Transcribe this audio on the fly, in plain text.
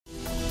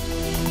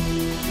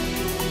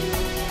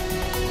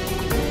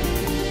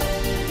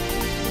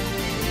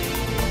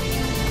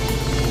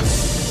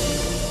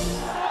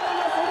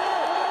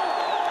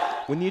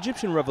When the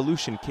Egyptian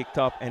revolution kicked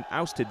up and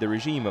ousted the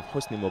regime of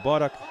Hosni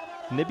Mubarak,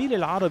 Nabil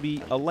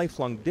el-Arabi, a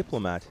lifelong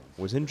diplomat,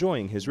 was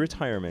enjoying his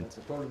retirement.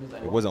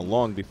 It wasn't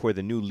long before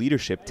the new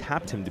leadership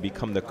tapped him to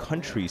become the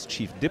country's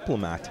chief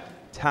diplomat,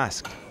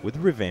 tasked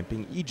with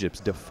revamping Egypt's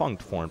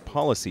defunct foreign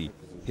policy.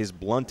 His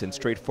blunt and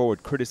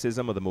straightforward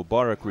criticism of the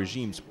Mubarak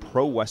regime's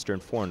pro-Western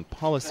foreign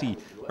policy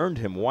earned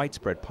him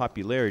widespread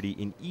popularity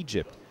in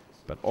Egypt,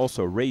 but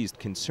also raised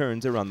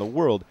concerns around the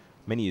world.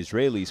 Many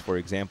Israelis, for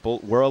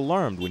example, were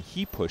alarmed when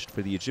he pushed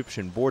for the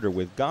Egyptian border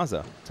with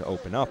Gaza to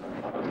open up.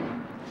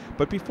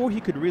 But before he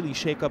could really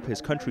shake up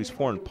his country's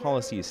foreign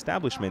policy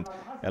establishment,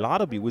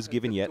 el-Arabi was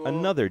given yet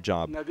another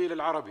job.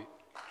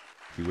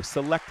 He was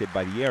selected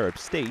by the Arab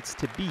states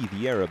to be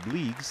the Arab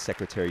League's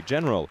Secretary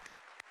General.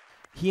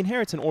 He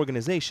inherits an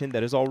organization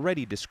that is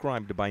already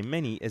described by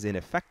many as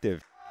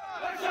ineffective,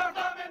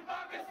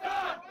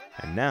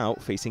 and now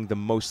facing the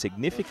most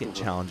significant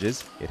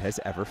challenges it has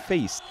ever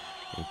faced,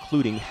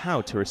 including how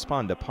to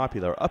respond to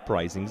popular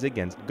uprisings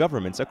against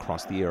governments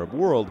across the Arab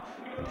world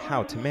and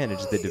how to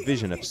manage the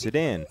division of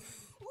Sudan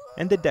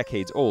and the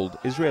decades-old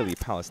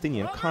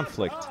Israeli-Palestinian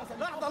conflict.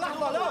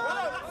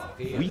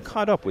 We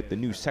caught up with the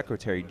new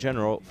Secretary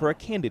General for a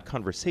candid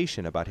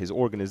conversation about his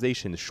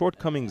organization's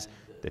shortcomings,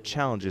 the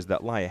challenges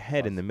that lie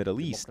ahead in the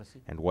Middle East,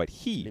 and what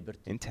he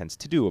intends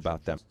to do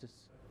about them.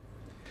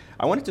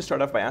 I wanted to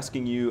start off by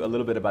asking you a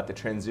little bit about the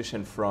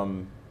transition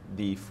from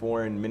the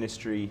Foreign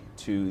Ministry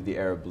to the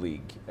Arab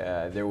League.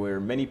 There were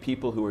many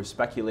people who were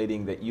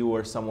speculating that you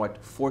were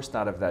somewhat forced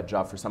out of that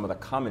job for some of the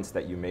comments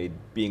that you made,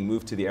 being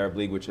moved to the Arab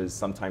League, which is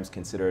sometimes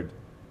considered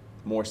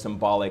more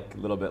symbolic, a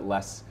little bit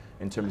less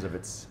in terms of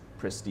its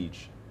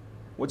prestige.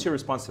 What's your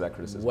response to that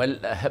criticism? Well,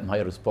 my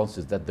response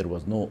is that there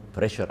was no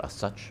pressure as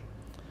such.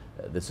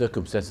 The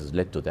circumstances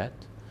led to that.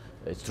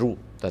 It's true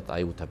that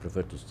I would have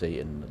preferred to stay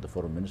in the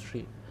Foreign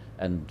Ministry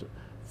and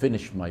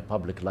finish my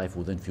public life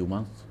within a few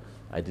months.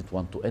 I didn't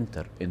want to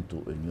enter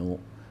into a new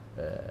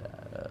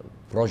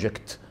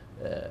project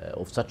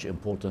of such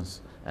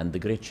importance and the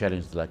great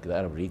challenge like the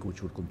Arab League,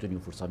 which will continue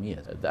for some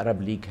years. The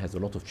Arab League has a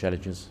lot of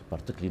challenges,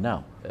 particularly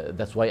now.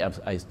 That's why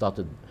I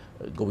started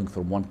going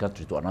from one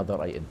country to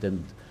another. I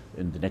intend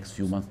in the next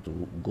few months to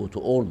go to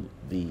all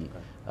the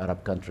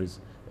Arab countries,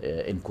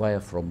 inquire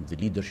from the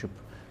leadership.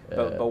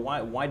 But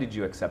why did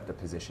you accept the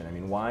position? I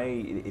mean, why?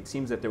 It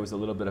seems that there was a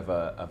little bit of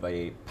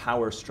a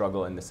power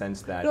struggle in the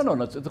sense that... No,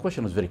 the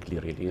question was very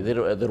clear, really.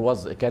 There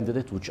was a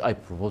candidate, which I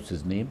proposed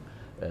his name.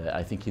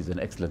 I think he's an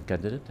excellent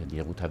candidate, and he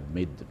would have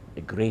made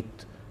a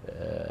great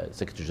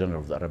Secretary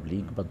General of the Arab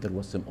League, but there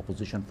was some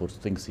opposition for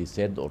things he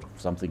said or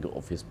something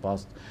of his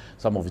past.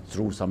 Some of it's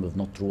true, some of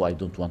not true. I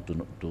don't want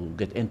to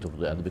get into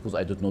that because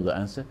I don't know the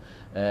answer.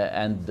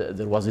 And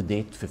there was a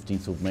date,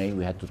 15th of May.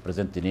 We had to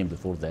present the name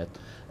before that,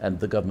 and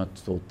the government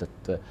thought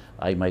that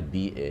I might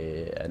be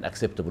an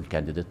acceptable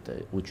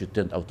candidate, which it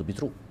turned out to be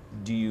true.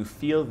 Do you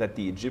feel that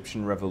the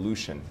Egyptian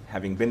revolution,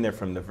 having been there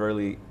from the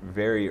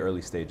very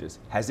early stages,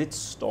 has it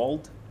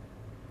stalled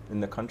in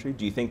the country?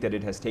 Do you think that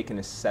it has taken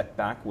a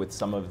setback with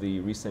some of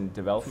the recent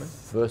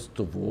developments? First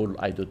of all,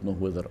 I don't know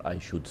whether I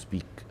should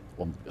speak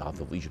on behalf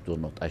of Egypt or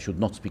not. I should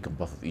not speak on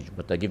behalf of Egypt,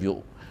 but I give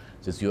you,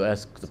 since you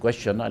asked the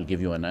question, I'll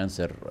give you an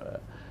answer,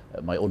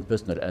 my own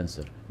personal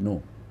answer.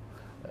 No.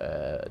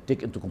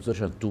 Take into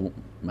consideration two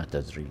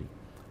matters, really.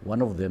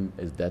 One of them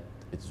is that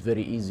it's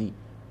very easy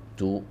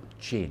to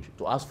change,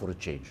 to ask for a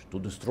change, to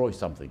destroy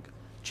something,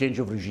 change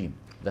of regime.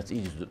 That's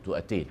easy to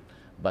attain.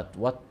 But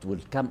what will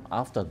come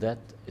after that,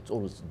 it's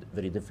always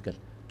very difficult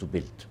to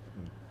build.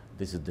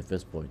 This is the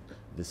first point.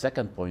 The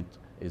second point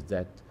is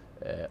that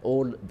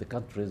all the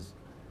countries,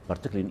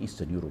 particularly in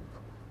Eastern Europe,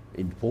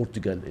 in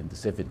Portugal in the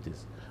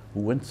 70s, who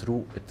went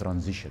through a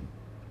transition,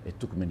 it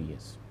took many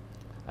years.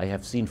 I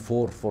have seen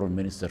 4 foreign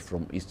ministers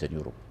from Eastern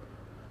Europe,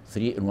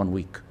 3 in 1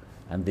 week,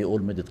 and they all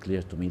made it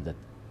clear to me that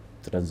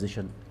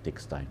transition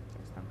takes time.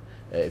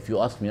 If you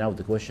ask me now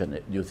the question,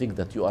 do you think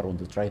that you are on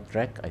the right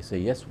track? I say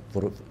yes,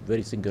 for a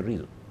very single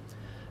reason.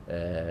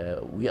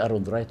 We are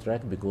on the right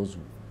track because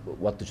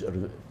what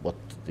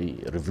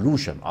the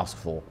revolution asked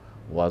for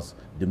was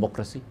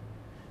democracy,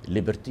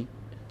 liberty,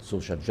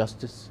 social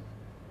justice,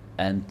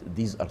 and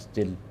these are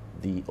still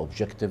the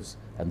objectives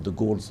and the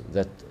goals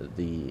that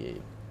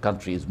the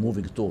country is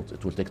moving towards.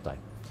 It will take time.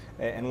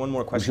 And one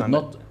more question. We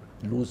should not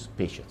lose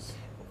patience.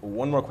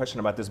 One more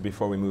question about this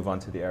before we move on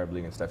to the Arab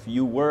League and stuff.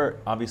 You were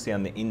obviously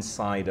on the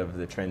inside of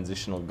the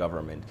transitional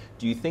government.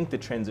 Do you think the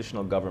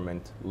transitional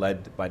government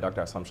led by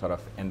Dr. Assam Sharaf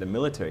and the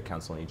military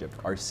council in Egypt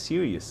are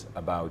serious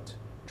about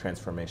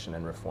transformation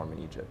and reform in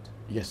Egypt?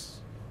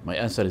 Yes. My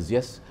answer is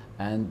yes.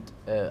 And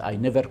I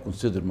never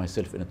considered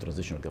myself in a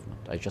transitional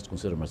government. I just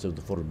consider myself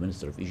the foreign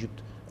minister of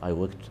Egypt. I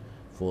worked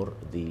for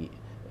the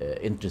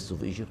interests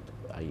of Egypt.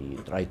 I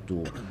tried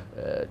to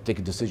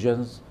take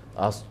decisions,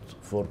 asked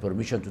for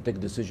permission to take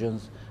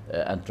decisions,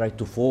 and tried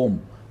to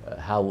form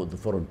how the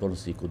foreign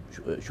policy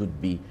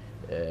should be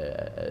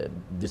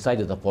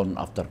decided upon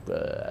after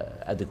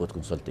adequate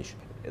consultation.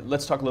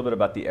 Let's talk a little bit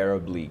about the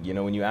Arab League. You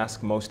know, when you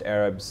ask most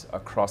Arabs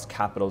across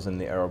capitals in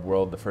the Arab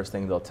world, the first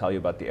thing they'll tell you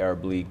about the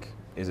Arab League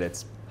is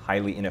its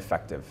highly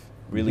ineffective,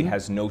 really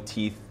has no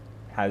teeth,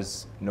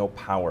 has no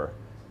power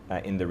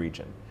in the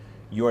region.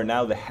 You are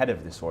now the head of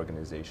this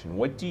organization.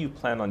 What do you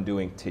plan on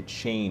doing to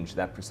change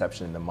that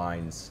perception in the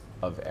minds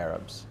of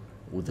Arabs?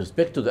 With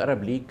respect to the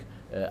Arab League,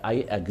 I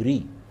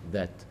agree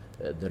that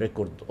the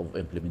record of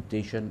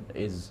implementation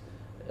is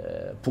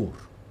poor.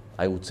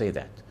 I would say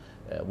that.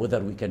 Whether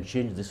we can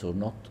change this or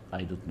not,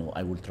 I don't know.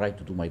 I will try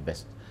to do my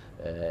best.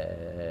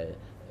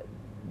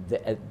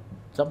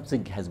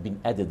 Something has been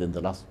added in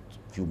the last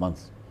few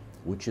months,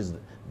 which is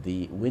the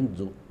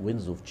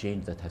winds of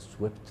change that has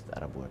swept the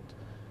Arab world.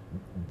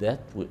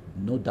 That,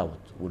 no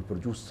doubt, will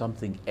produce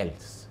something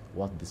else.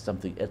 What this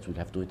something else,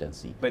 we'll have to wait and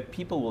see. But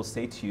people will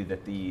say to you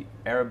that the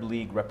Arab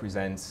League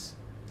represents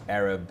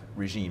Arab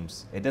regimes.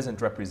 It doesn't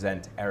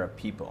represent Arab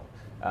people.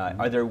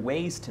 Are there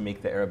ways to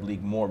make the Arab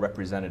League more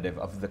representative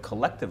of the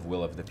collective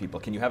will of the people?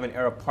 Can you have an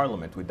Arab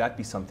parliament? Would that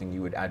be something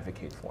you would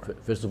advocate for?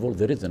 First of all,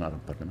 there is an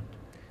Arab parliament.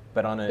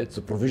 But on it's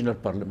a provisional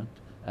parliament,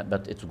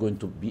 but it's going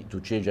to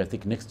change, I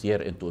think, next year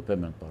into a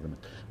permanent parliament.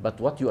 But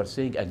what you are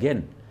saying,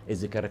 again,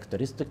 is a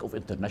characteristic of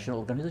international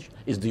organization.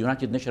 Is the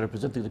United Nations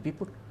representing the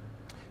people?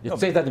 It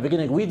says at the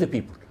beginning, we the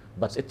people,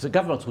 but it's the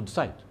governments who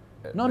decide.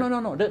 No.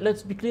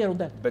 Let's be clear on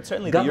that. But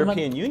certainly the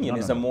European Union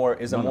is a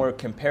more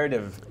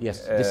comparative.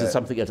 Yes, this is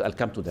something else. I'll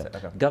come to that.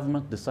 Okay.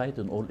 Government decide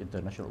on all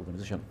international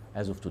organizations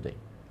as of today,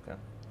 Okay.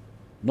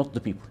 not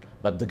the people.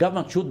 But the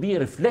government should be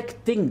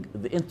reflecting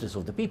the interests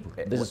of the people.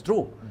 This is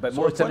true. But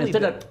so more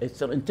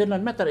it's an internal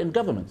matter in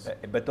governments.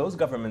 But those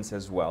governments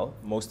as well,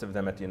 most of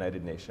them at the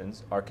United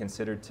Nations, are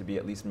considered to be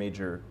at least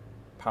major,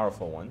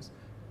 powerful ones,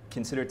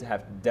 considered to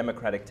have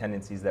democratic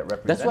tendencies that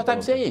represent. That's what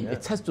I'm saying. Yeah.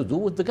 It has to do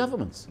with the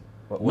governments.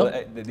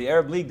 The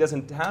Arab League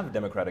doesn't have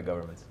democratic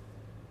governments.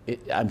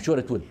 I'm sure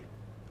it will.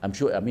 I'm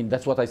sure. I mean,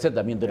 that's what I said.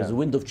 I mean, there is a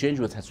wind of change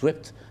which has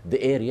swept the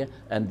area,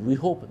 and we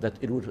hope that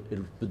it will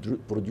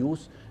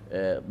produce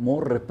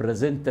more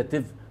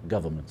representative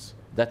governments.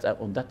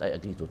 On that I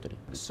agree totally.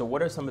 So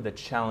what are some of the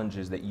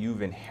challenges that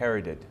you've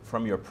inherited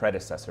from your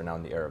predecessor now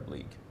in the Arab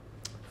League?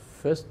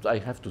 First, I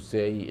have to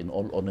say, in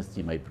all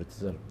honesty, my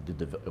predecessor did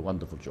a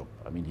wonderful job.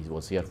 I mean, he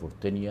was here for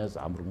 10 years,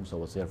 Amr Moussa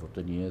was here for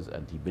 10 years,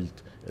 and he built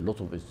a lot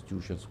of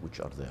institutions which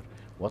are there.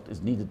 What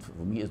is needed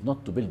for me is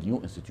not to build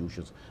new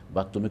institutions,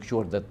 but to make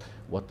sure that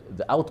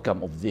the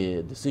outcome of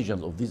the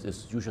decisions of these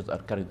institutions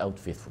are carried out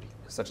faithfully.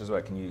 Such as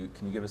what? Can you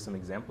give us some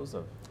examples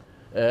of?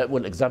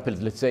 Well, examples,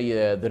 let's say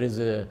there is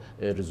a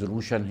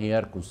resolution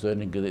here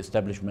concerning the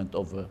establishment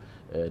of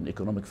an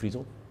economic free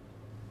zone.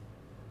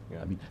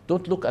 Yeah. I mean,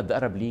 don't look at the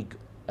Arab League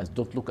as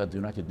don't look at the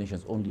United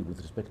Nations only with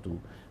respect to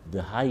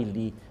the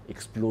highly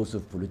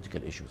explosive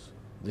political issues.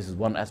 This is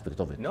one aspect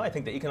of it. No, I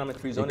think the economic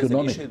free zone is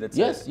an issue that's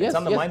it's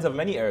on the minds of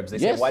many Arabs. They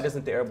say, why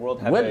doesn't the Arab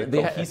world have a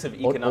cohesive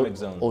economic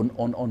zone?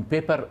 On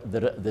paper,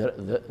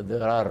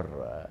 there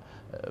are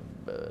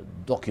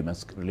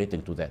documents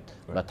relating to that.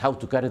 Right. But how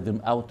to carry them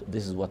out,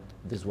 this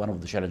is one of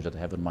the challenges that I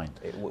have in mind.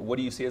 What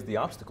do you see as the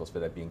obstacles for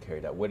that being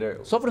carried out?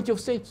 Sovereignty of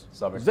states.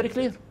 It's very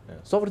clear. Yeah.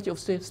 Sovereignty of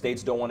states.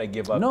 States don't want to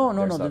give up. No,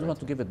 they don't want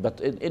to give it. But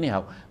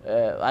anyhow,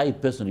 I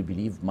personally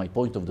believe my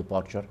point of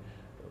departure,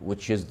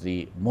 which is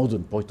the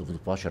modern point of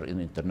departure in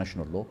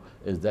international law,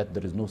 is that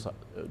there is no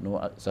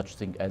such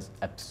thing as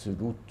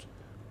absolute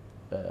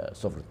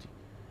sovereignty.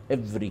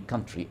 Every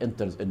country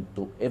enters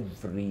into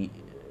every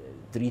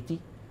treaty,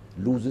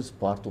 loses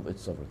part of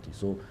its sovereignty.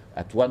 So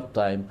at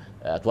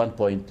one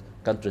point,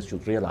 countries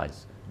should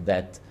realize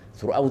that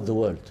throughout the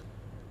world,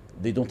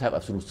 they don't have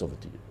absolute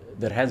sovereignty.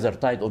 Their hands are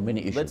tied on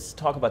many issues. Let's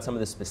talk about some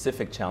of the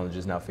specific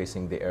challenges now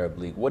facing the Arab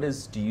League. What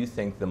is, do you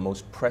think, the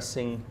most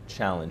pressing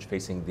challenge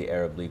facing the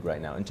Arab League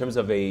right now in terms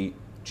of a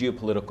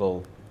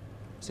geopolitical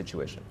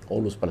situation?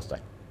 Always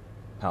Palestine.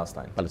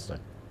 Palestine.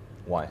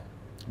 Why?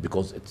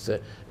 Because it's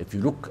if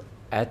you look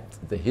at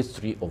the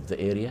history of the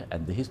area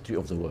and the history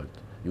of the world,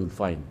 you'll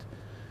find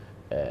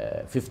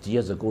 50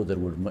 years ago there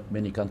were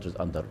many countries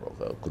under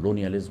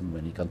colonialism,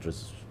 many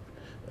countries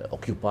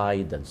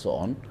occupied and so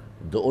on.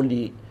 The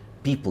only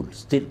people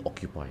still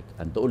occupied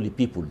and the only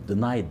people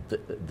denied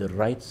the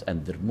rights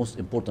and their most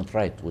important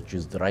right, which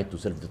is the right to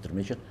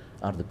self-determination,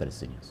 are the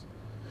Palestinians.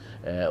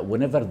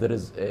 Whenever there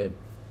is,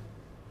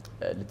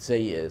 let's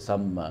say,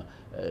 some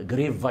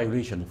grave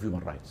violation of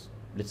human rights,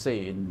 let's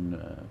say in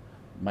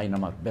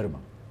Myanmar, Burma,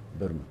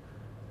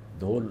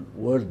 the whole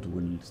world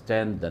will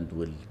stand and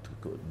will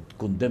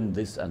condemn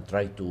this and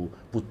try to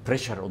put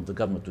pressure on the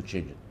government to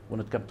change it. When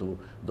it comes to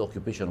the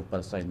occupation of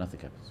Palestine, nothing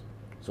happens.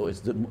 So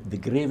it's the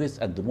gravest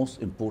and the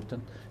most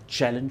important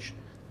challenge,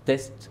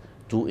 test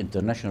to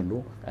international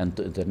law and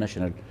to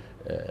international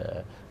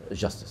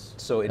justice.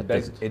 So it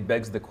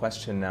begs the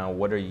question now,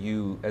 what are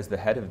you, as the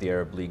head of the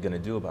Arab League, going to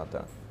do about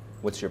that?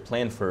 What's your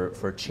plan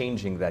for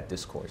changing that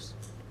discourse?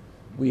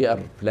 We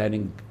are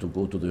planning to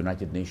go to the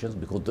United Nations,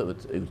 because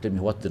you tell me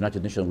what the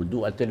United Nations will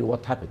do, I'll tell you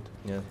what happened.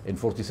 Yeah. In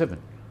 47,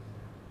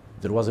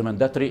 there was a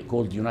mandatory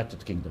called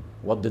United Kingdom.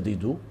 What did they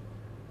do?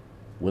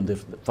 When the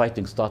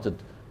fighting started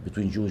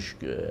between Jewish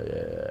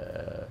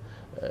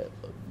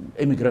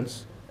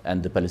immigrants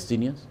and the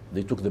Palestinians,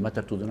 they took the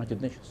matter to the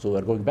United Nations. So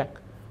we're going back.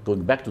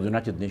 going back to the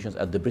United Nations,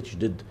 as the British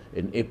did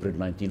in April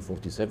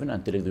 1947,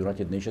 and telling the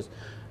United Nations,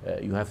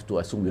 you have to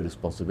assume your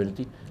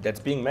responsibility. That's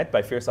being met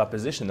by fierce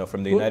opposition, though,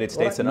 from the United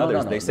States and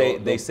others.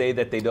 They say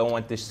that they don't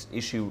want this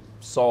issue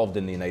solved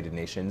in the United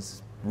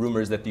Nations.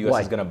 Rumors that the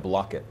U.S. is going to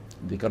block it.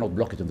 They cannot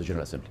block it in the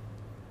General Assembly.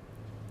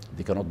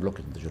 They cannot block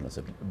it in the General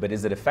Assembly. But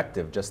is it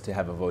effective just to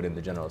have a vote in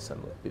the General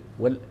Assembly?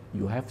 Well,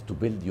 you have to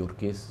build your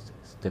case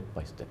step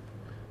by step,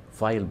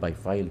 file by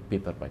file,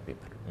 paper by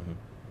paper. Mm-hmm.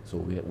 So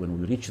when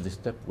we reach this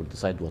step, we'll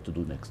decide what to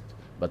do next.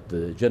 But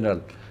the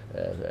general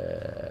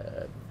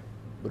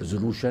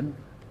resolution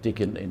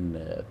taken in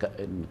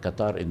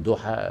Qatar, in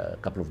Doha, a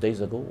couple of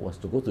days ago, was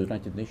to go to the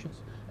United Nations,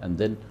 and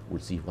then we'll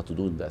see what to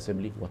do in the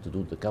Assembly, what to do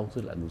in the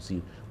Council, and we'll see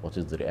what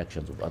is the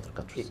reactions of other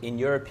countries. In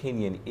your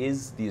opinion,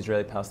 is the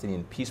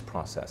Israeli-Palestinian peace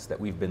process that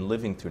we've been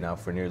living through now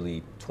for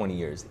nearly 20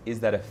 years, is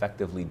that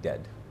effectively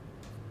dead?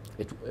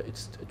 It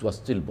was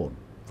stillborn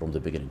from the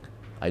beginning.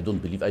 I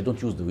don't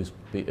use the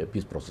word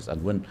peace process.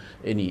 And when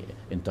any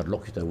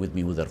interlocutor with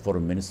me, whether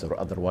foreign minister or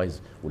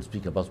otherwise, will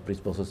speak about peace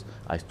process,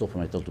 I stop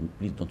him. I tell them,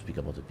 please don't speak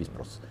about the peace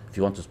process. If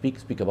you want to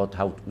speak about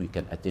how we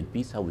can attain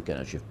peace, how we can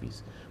achieve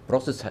peace.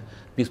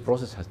 Peace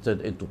process has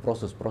turned into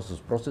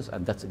process,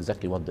 and that's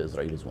exactly what the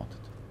Israelis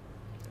wanted.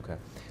 Okay.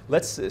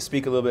 Let's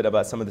speak a little bit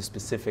about some of the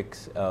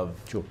specifics of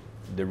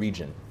the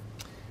region.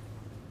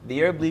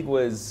 The Arab League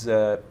was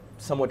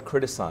somewhat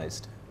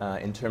criticized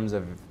in terms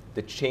of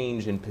the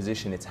change in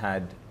position it's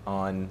had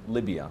on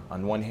Libya.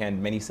 On one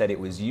hand, many said it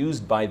was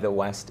used by the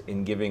West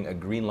in giving a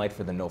green light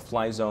for the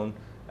no-fly zone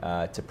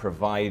to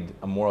provide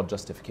a moral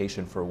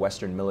justification for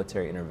Western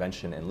military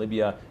intervention in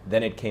Libya.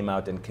 Then it came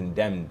out and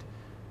condemned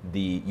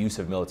the use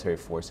of military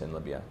force in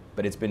Libya.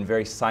 But it's been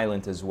very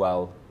silent as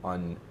well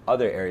on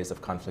other areas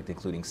of conflict,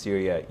 including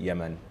Syria,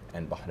 Yemen,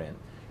 and Bahrain.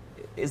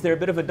 Is there a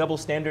bit of a double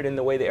standard in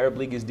the way the Arab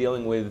League is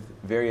dealing with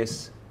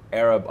various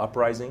Arab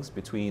uprisings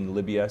between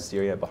Libya,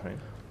 Syria, Bahrain?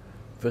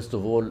 First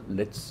of all,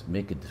 let's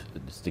make a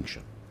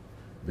distinction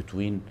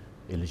between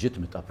a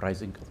legitimate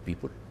uprising of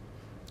people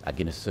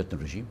against a certain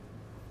regime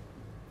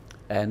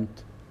and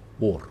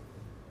war.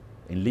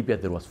 In Libya,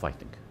 there was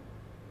fighting.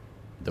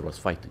 There was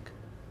fighting.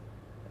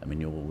 I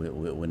mean,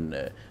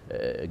 when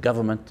a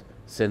government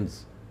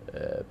sends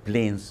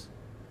planes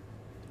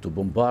to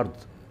bombard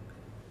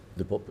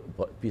the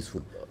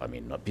peaceful, I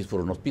mean, not peaceful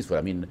or not peaceful,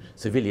 I mean,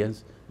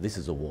 civilians, this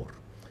is a war.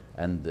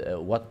 And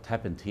what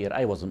happened here,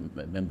 I was a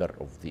member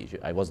of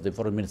I was the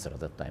foreign minister at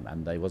that time,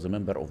 and I was a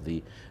member of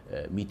the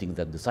meeting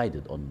that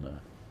decided on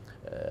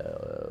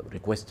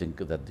requesting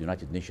that the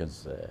United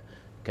Nations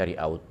carry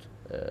out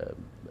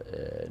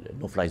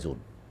no-fly zone.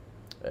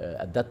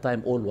 At that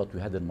time, all what we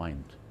had in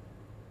mind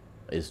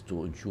is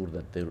to ensure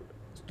that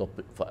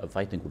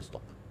fighting will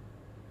stop.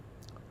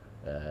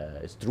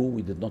 It's true,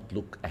 we did not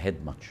look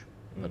ahead much,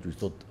 but we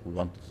thought we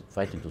wanted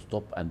fighting to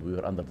stop, and we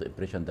were under the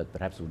impression that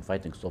perhaps when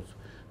fighting stops,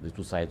 the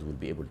two sides will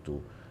be able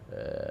to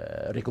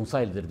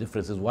reconcile their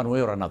differences one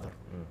way or another.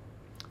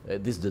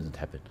 This didn't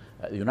happen.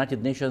 The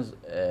United Nations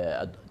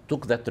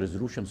took that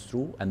resolution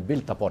through and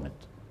built upon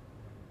it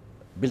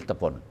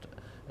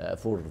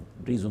for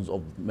reasons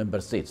of member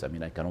states. I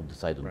mean, I cannot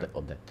decide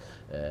on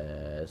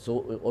that.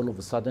 So all of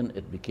a sudden,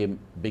 it became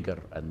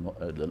bigger, and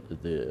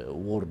the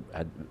war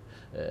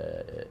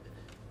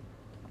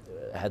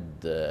had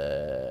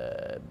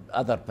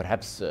other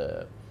perhaps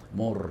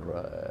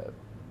more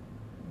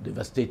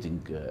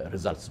devastating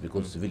results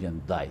because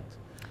civilians died.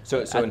 So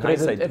in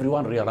hindsight,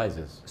 everyone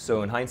realizes.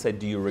 So in hindsight,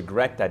 do you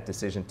regret that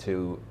decision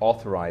to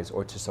authorize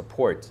or to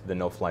support the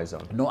no-fly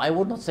zone? No, I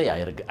would not say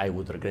I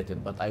would regret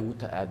it, but I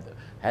would have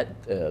had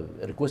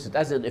requested.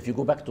 As in, if you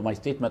go back to my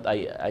statement,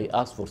 I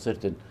asked for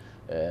certain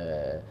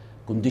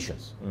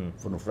conditions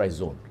for no-fly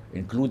zone,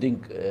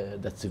 including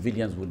that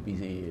civilians will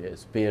be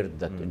spared,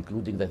 that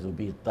including that will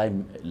be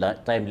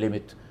time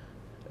limit,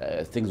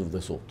 things of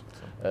the sort.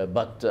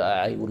 But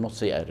I will not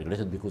say I regret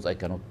it, because I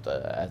cannot,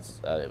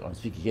 I'm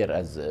speaking here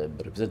as a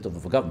representative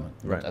of the government,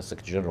 not as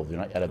Secretary General of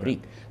the Arab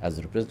League. As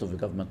a representative of the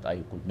government, I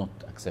could not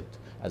accept,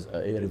 as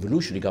a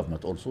revolutionary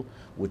government also,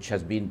 which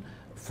has been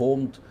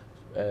formed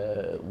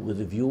with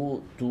a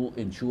view to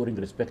ensuring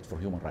respect for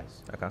human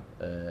rights.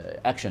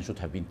 Action should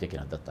have been taken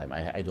at that time.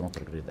 I do not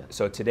regret that.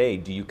 So today,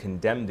 do you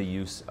condemn the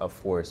use of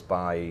force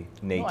by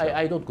NATO? No,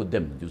 I don't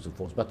condemn the use of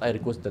force, but I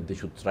request that they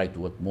should try to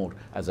work more,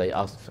 as I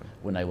asked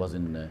when I was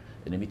in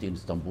a meeting in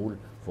Istanbul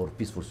for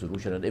peaceful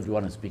solution, and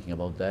everyone is speaking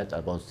about that,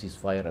 about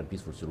ceasefire and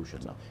peaceful solution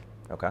now.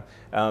 Okay.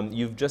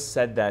 You've just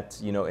said that,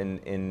 you know,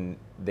 in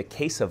the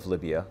case of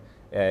Libya,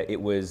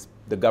 it was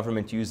the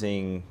government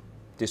using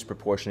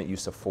disproportionate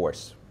use of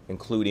force,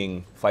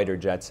 including fighter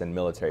jets and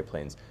military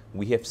planes.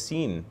 We have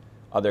seen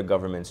other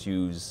governments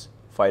use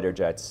fighter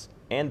jets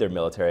and their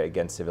military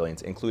against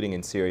civilians, including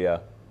in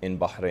Syria, in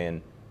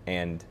Bahrain,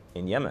 and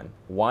in Yemen.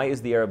 Why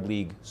is the Arab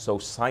League so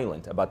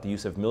silent about the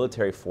use of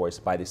military force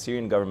by the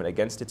Syrian government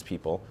against its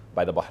people,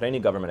 by the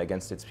Bahraini government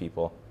against its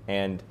people,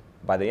 and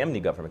by the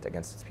Yemeni government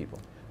against its people?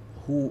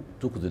 Who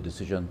took the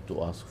decision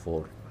to ask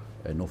for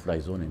a no-fly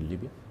zone in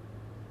Libya?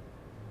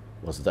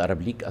 Was the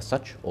Arab League as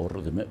such, or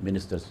the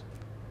ministers?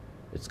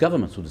 It's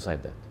governments who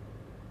decide that.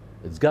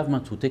 It's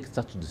governments who take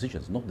such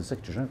decisions, not the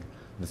Secretary General.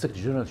 The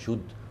Secretary General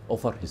should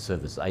offer his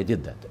service. I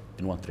did that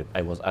in one trip.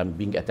 I'm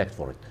being attacked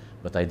for it,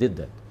 but I did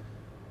that.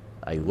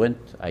 I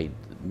went, I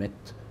met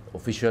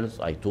officials,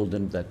 I told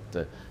them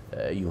that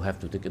you have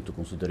to take into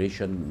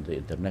consideration the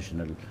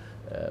international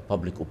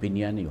public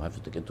opinion, you have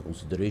to take into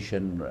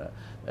consideration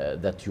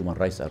that human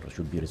rights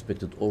should be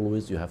respected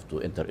always, you have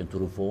to enter into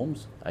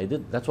reforms. I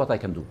did, that's what I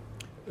can do.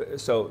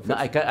 So no,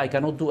 I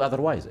cannot do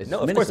otherwise. It's no,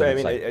 of course, I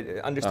mean,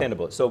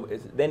 understandable. So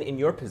then in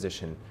your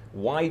position,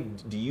 why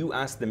do you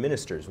ask the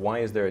ministers, why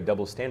is there a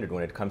double standard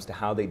when it comes to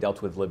how they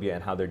dealt with Libya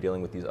and how they're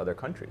dealing with these other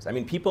countries? I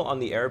mean, people on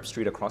the Arab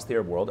street across the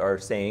Arab world are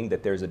saying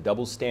that there's a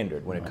double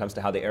standard when it comes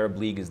to how the Arab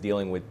League is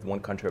dealing with one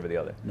country over the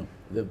other. No,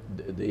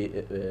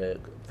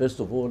 first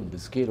of all, the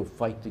scale of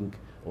fighting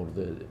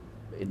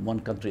in one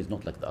country is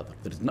not like the other.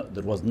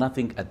 There was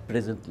nothing at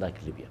present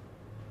like Libya.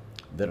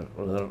 There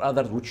are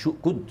others which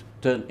could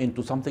turn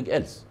into something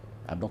else.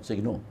 I'm not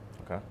saying no.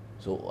 Okay.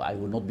 So I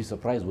will not be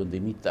surprised when they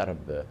meet the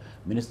Arab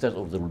ministers,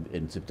 or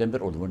in September,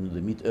 or when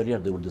they meet earlier,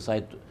 they will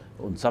decide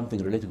on something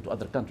relating to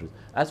other countries.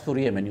 As for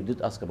Yemen, you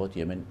did ask about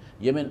Yemen.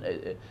 Yemen,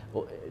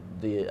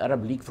 the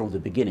Arab League from the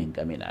beginning,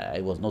 I mean,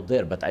 I was not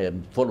there, but I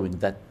am following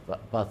that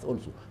path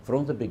also.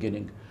 From the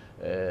beginning,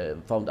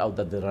 found out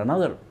that there are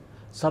another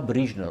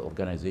sub-regional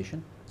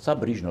organization,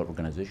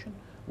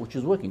 which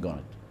is working on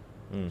it.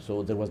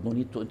 So there was no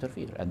need to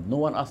interfere, and no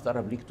one asked the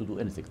Arab League to do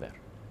anything there.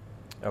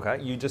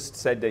 Okay, you just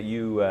said that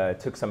you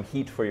took some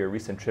heat for your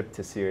recent trip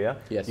to Syria.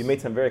 Yes. You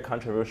made some very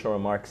controversial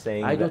remarks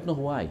saying I don't know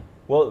why.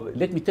 Well,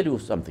 let me tell you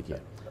something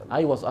here.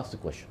 I was asked a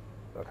question.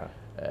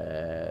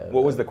 Okay.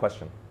 What was the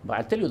question? But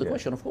I'll tell you the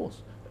question, of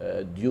course.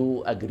 Do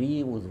you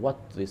agree with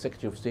what the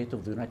Secretary of State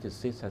of the United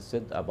States has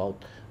said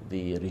about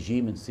the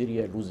regime in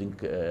Syria losing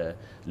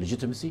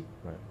legitimacy?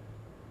 Right.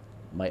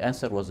 My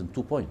answer was in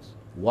 2 points.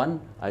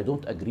 One, I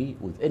don't agree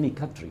with any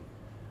country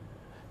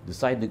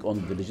deciding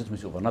on the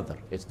legitimacy of another.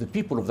 It's the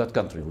people of that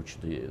country which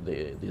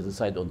they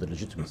decide on the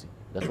legitimacy.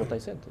 That's what I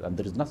said. And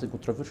there is nothing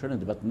controversial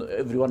in it, but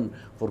everyone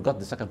forgot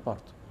the second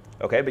part.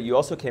 Okay, but you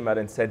also came out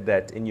and said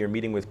that in your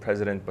meeting with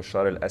President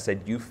Bashar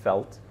al-Assad, you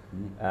felt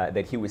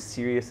that he was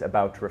serious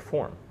about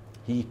reform.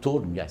 He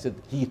told me, I said,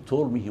 he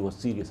told me he was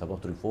serious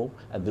about reform,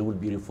 and there will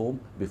be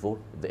reform before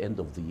the end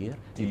of the year.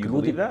 Do you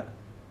believe that?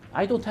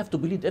 I don't have to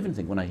believe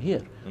everything when I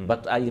hear,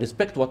 but I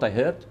respect what I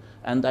heard,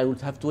 and I would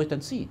have to wait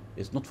and see.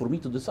 It's not for me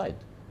to decide.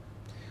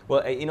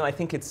 Well, you know, I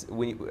think it's,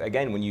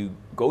 when you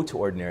go to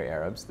ordinary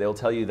Arabs, they'll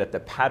tell you that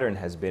the pattern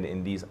has been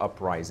in these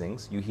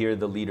uprisings. You hear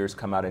the leaders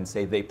come out and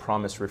say they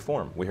promise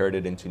reform. We heard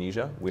it in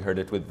Tunisia, we heard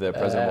it with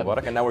President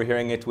Mubarak, and now we're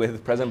hearing it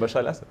with President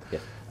Bashar al-Assad.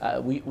 Yes.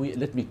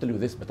 Let me tell you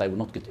this, but I will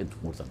not get into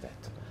more than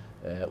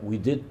that. We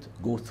did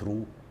go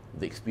through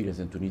the experience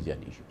in Tunisia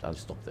and Egypt. I'll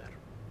stop there.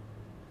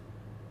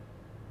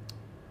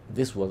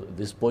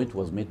 This point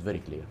was made very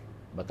clear,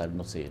 but I will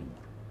not say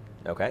anymore.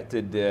 Okay.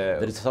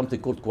 There is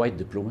something called quiet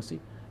diplomacy,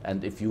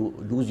 and if you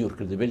lose your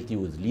credibility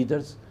with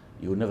leaders,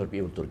 you will never be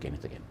able to regain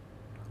it again.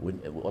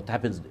 What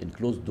happens in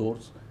closed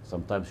doors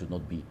sometimes should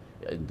not be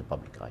in the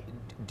public eye.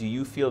 Do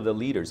you feel the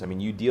leaders, I mean,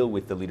 you deal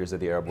with the leaders of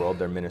the Arab world,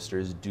 their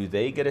ministers, do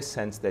they get a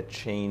sense that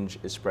change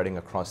is spreading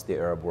across the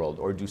Arab world,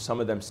 or do some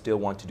of them still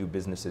want to do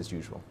business as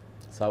usual?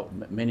 So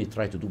many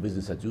try to do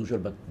business as usual,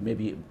 but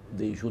maybe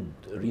they should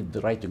read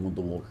the writing on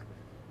the wall.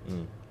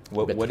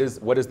 What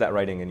is that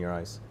writing in your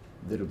eyes?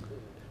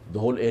 The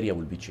whole area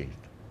will be changed.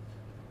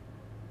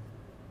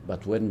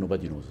 But when,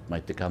 nobody knows. It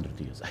might take 100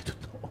 years. I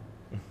don't know.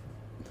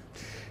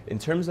 In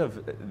terms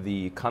of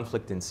the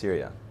conflict in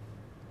Syria,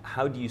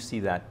 how do you see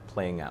that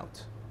playing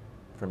out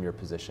from your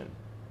position?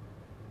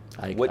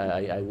 I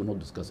will not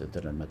discuss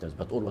internal matters,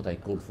 but all what I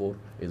call for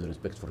is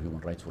respect for human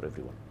rights for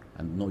everyone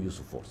and no use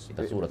of force.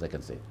 That's all that I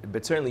can say.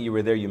 But certainly you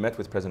were there, you met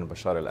with President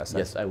Bashar al-Assad.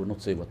 Yes, I will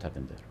not say what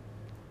happened there.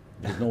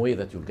 There's no way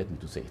that you'll get me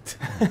to say it.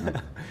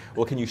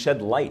 Well, can you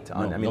shed light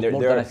on? No, I mean,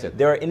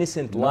 there are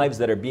innocent lives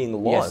that are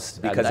being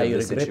lost because of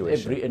this situation. I regret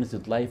every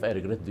innocent life. I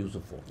regret the use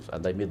of force,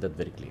 and I made that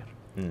very clear.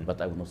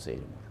 But I will not say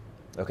anymore.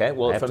 Okay.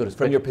 Well,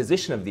 from your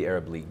position of the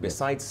Arab League,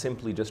 besides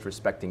simply just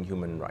respecting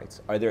human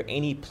rights, are there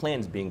any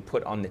plans being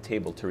put on the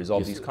table to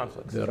resolve these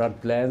conflicts? There are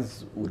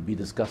plans. Will be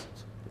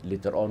discussed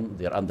later on.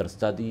 They are under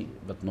study,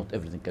 but not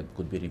everything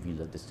could be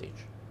revealed at this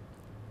stage.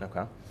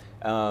 Okay.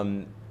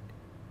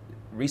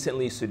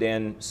 Recently,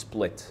 Sudan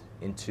split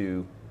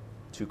into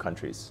two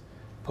countries,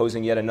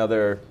 posing yet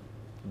another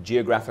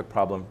geographic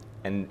problem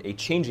and a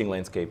changing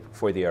landscape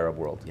for the Arab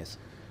world. Yes.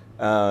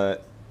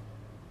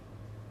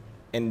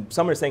 And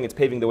some are saying it's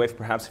paving the way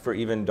perhaps for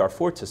even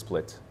Darfur to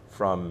split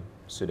from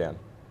Sudan.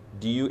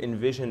 Do you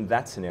envision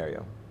that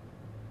scenario?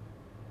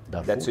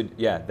 Darfur?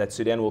 That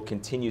Sudan will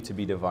continue to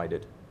be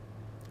divided.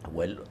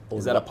 Well,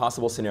 is that a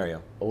possible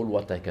scenario? All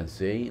what I can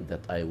say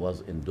that I was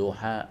in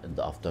Doha in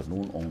the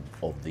afternoon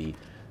of the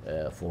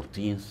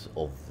 14th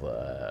of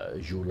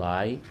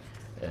July,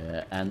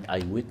 and I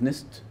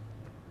witnessed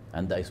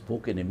and I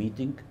spoke in a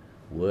meeting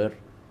where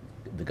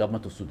the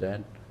government of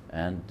Sudan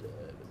and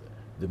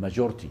the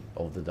majority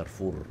of the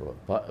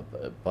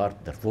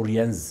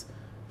Darfurians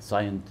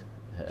signed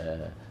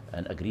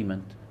an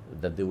agreement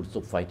that they will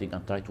stop fighting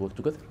and try to work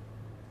together.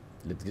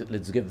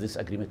 Let's give this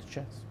agreement a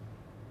chance.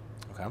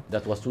 Okay.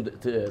 That was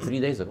 3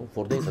 days ago,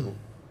 4 days ago.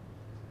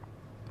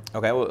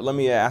 Okay, well, let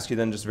me ask you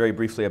then just very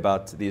briefly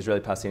about the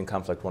Israeli-Palestinian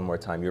conflict one more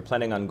time. You're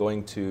planning on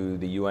going to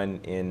the UN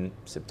in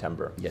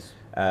September. Yes.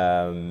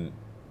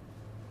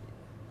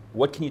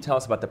 What can you tell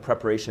us about the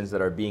preparations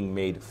that are being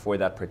made for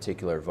that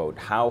particular vote?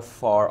 How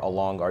far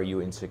along are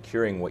you in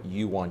securing what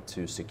you want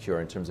to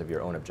secure in terms of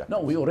your own objectives? No,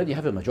 we already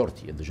have a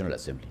majority in the General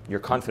Assembly. You're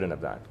confident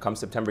of that? Come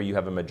September, you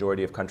have a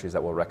majority of countries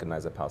that will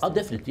recognize a Oh, Palestine?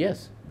 definitely,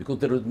 yes. Because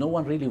there is no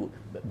one really,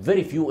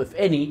 very few, if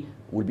any,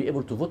 will be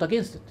able to vote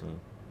against it.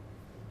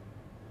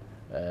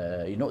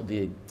 You know,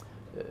 the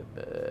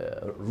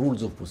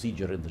rules of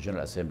procedure in the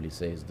General Assembly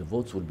says the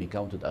votes will be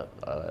counted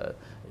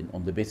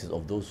on the basis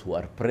of those who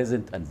are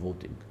present and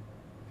voting.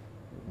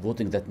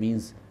 Voting, that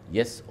means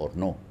yes or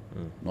no,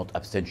 not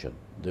abstention.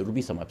 There will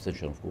be some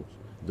abstention, of course.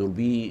 There will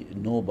be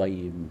no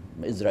by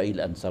Israel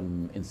and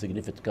some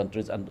insignificant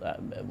countries, and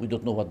we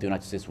don't know what the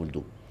United States will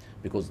do,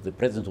 because the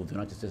President of the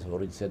United States has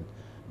already said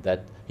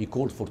that he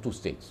called for 2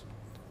 states.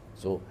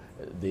 So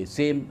the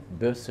same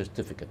birth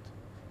certificate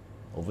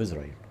of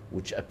Israel,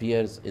 which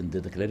appears in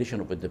the Declaration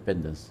of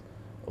Independence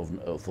of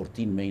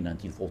 14 May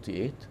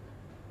 1948,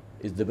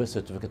 is the birth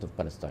certificate of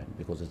Palestine,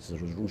 because it's a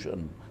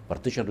resolution,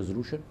 partition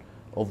resolution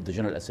of the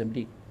General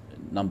Assembly,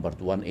 numbered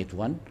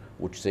 181,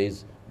 which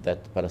says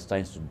that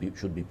Palestine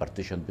should be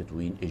partitioned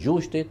between a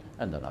Jewish state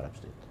and an Arab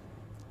state.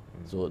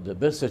 So the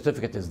birth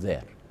certificate is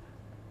there.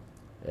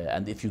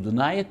 And if you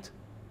deny it,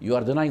 you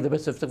are denying the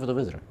birth certificate of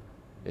Israel.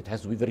 It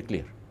has to be very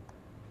clear.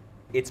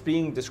 It's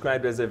being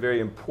described as a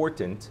very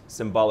important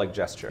symbolic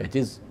gesture. It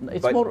is.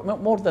 It's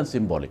more than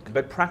symbolic.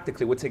 But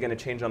practically, what's it going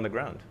to change on the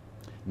ground?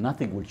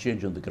 Nothing will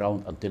change on the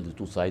ground until the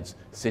 2 sides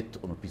sit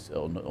on a piece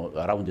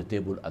around the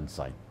table and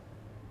sign.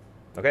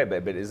 Okay,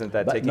 but isn't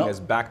that taking us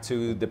back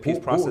to the peace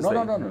process?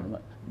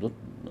 No.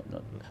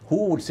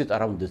 Who will sit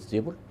around this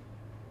table?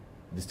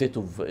 The state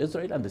of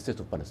Israel and the state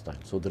of Palestine.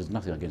 So there is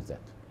nothing against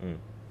that.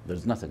 There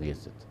is nothing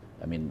against it.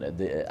 I mean,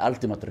 the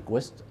ultimate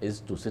request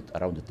is to sit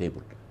around the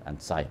table and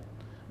sign.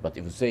 But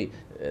if you say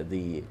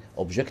the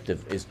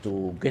objective is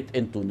to get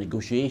into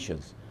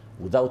negotiations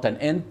without an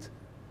end,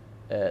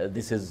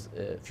 this is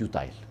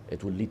futile.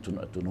 It will lead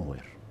to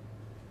nowhere.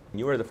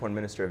 You were the foreign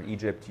minister of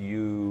Egypt.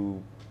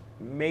 You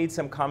made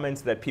some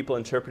comments that people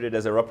interpreted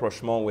as a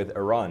rapprochement with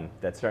Iran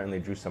that certainly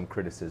drew some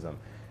criticism.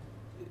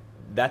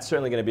 That's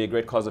certainly going to be a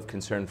great cause of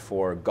concern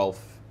for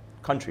Gulf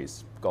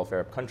countries, Gulf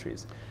Arab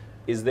countries.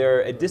 Is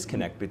there a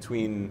disconnect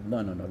between...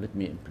 No. Let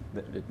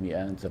me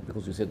answer,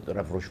 because you said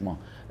rapprochement.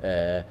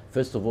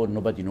 First of all,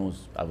 nobody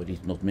knows, at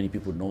least not many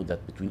people know,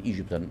 that between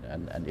Egypt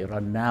and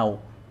Iran now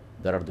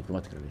there are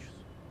diplomatic relations.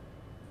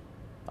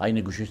 I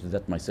negotiated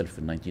that myself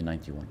in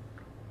 1991.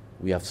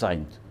 We have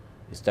signed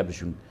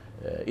establishing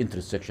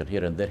interest section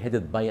here and there,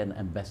 headed by an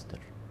ambassador.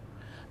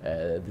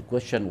 The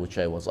question which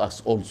I was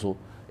asked also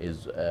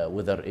is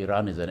whether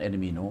Iran is an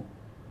enemy. No.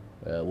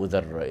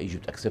 Whether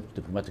Egypt accepts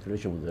diplomatic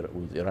relations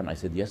with Iran, I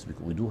said yes,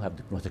 because we do have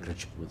diplomatic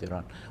relations with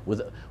Iran.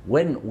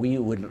 When we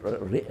will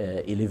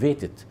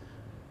elevate it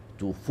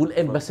to full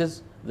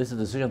embassies, this is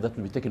a decision that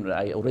will be taken.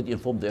 I already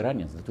informed the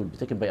Iranians that will be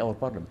taken by our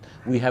parliament.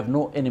 We have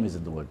no enemies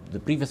in the world. The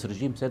previous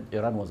regime said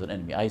Iran was an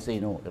enemy. I say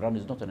no, Iran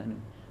is not an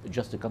enemy. It's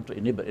just a country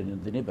in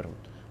the neighborhood.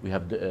 We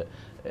have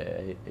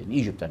in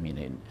Egypt, I mean,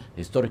 in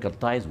historical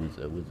ties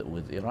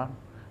with Iran.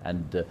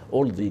 And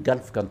all the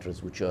Gulf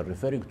countries which you are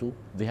referring to,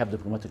 they have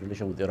diplomatic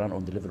relations with Iran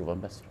on the level of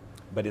ambassador.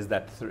 But is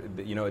that,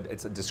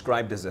 it's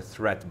described as a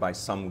threat by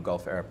some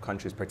Gulf Arab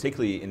countries,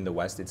 particularly in the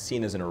West. It's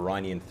seen as an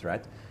Iranian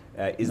threat.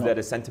 Is that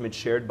a sentiment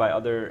shared by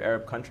other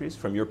Arab countries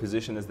from your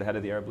position as the head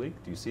of the Arab League?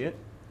 Do you see it?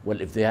 Well,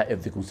 if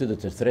they consider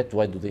it a threat,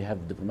 why do they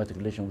have diplomatic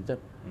relations with them?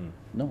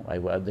 No,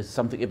 this is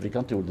something every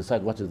country will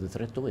decide what is the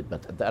threat to it.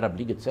 But the Arab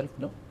League itself,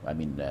 no. I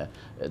mean,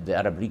 the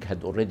Arab League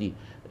had already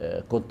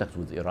contact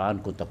with Iran,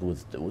 contact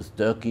with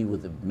Turkey,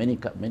 with many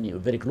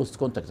very close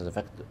contacts,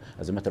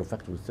 as a matter of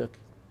fact, with Turkey.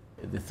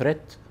 The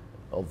threat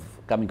of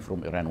coming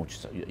from Iran, which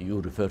you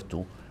refer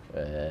to,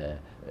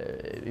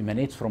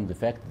 emanates from the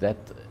fact that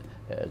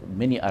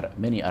many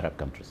Arab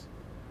countries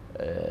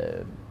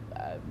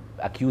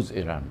accuse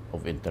Iran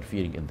of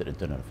interfering in their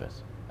internal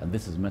affairs, and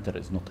this matter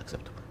is not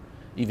acceptable.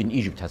 Even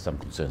Egypt has some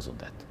concerns on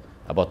that,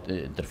 about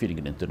interfering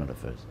in internal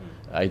affairs.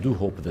 I do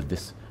hope that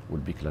this will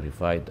be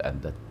clarified,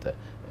 and that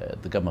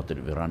the government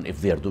of Iran,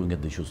 if they are doing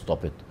it, they should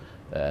stop it.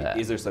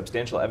 Is there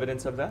substantial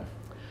evidence of that?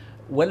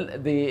 Well,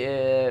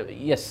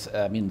 yes,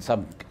 I mean,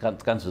 some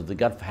countries of the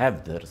Gulf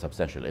have their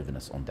substantial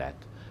evidence on that.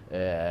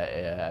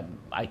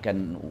 I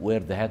can wear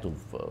the hat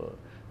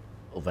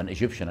of an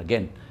Egyptian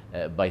again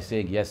by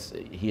saying, yes,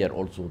 here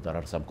also there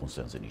are some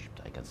concerns in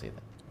Egypt. I can say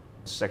that.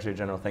 Secretary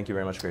General, thank you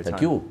very much for your time.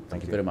 Thank you.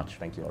 Thank you very much.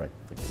 Thank you. All right.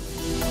 Thank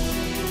you.